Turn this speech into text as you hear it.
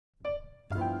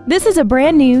This is a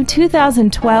brand new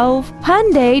 2012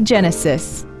 Hyundai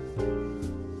Genesis.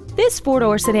 This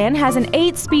four-door sedan has an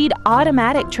 8-speed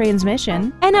automatic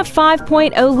transmission and a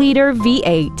 5.0-liter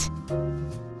V8.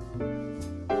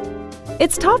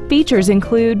 Its top features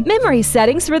include memory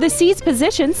settings for the seat's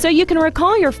position so you can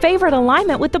recall your favorite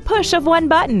alignment with the push of one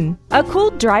button, a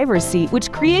cooled driver's seat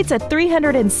which creates a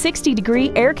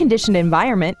 360-degree air-conditioned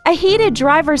environment, a heated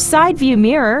driver's side view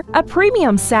mirror, a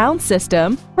premium sound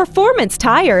system, performance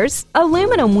tires,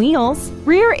 aluminum wheels,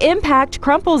 rear impact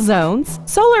crumple zones,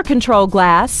 solar control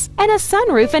glass, and a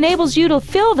sunroof enables you to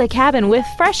fill the cabin with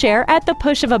fresh air at the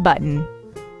push of a button.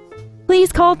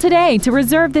 Please call today to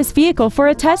reserve this vehicle for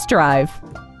a test drive.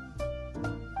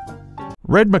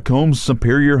 Red McCombs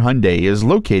Superior Hyundai is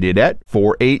located at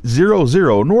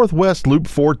 4800 Northwest Loop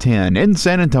 410 in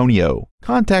San Antonio.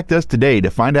 Contact us today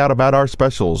to find out about our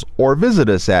specials or visit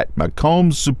us at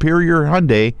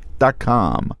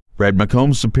McCombsSuperiorHyundai.com. Red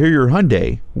McCombs Superior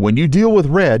Hyundai. When you deal with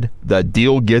red, the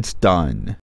deal gets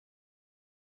done.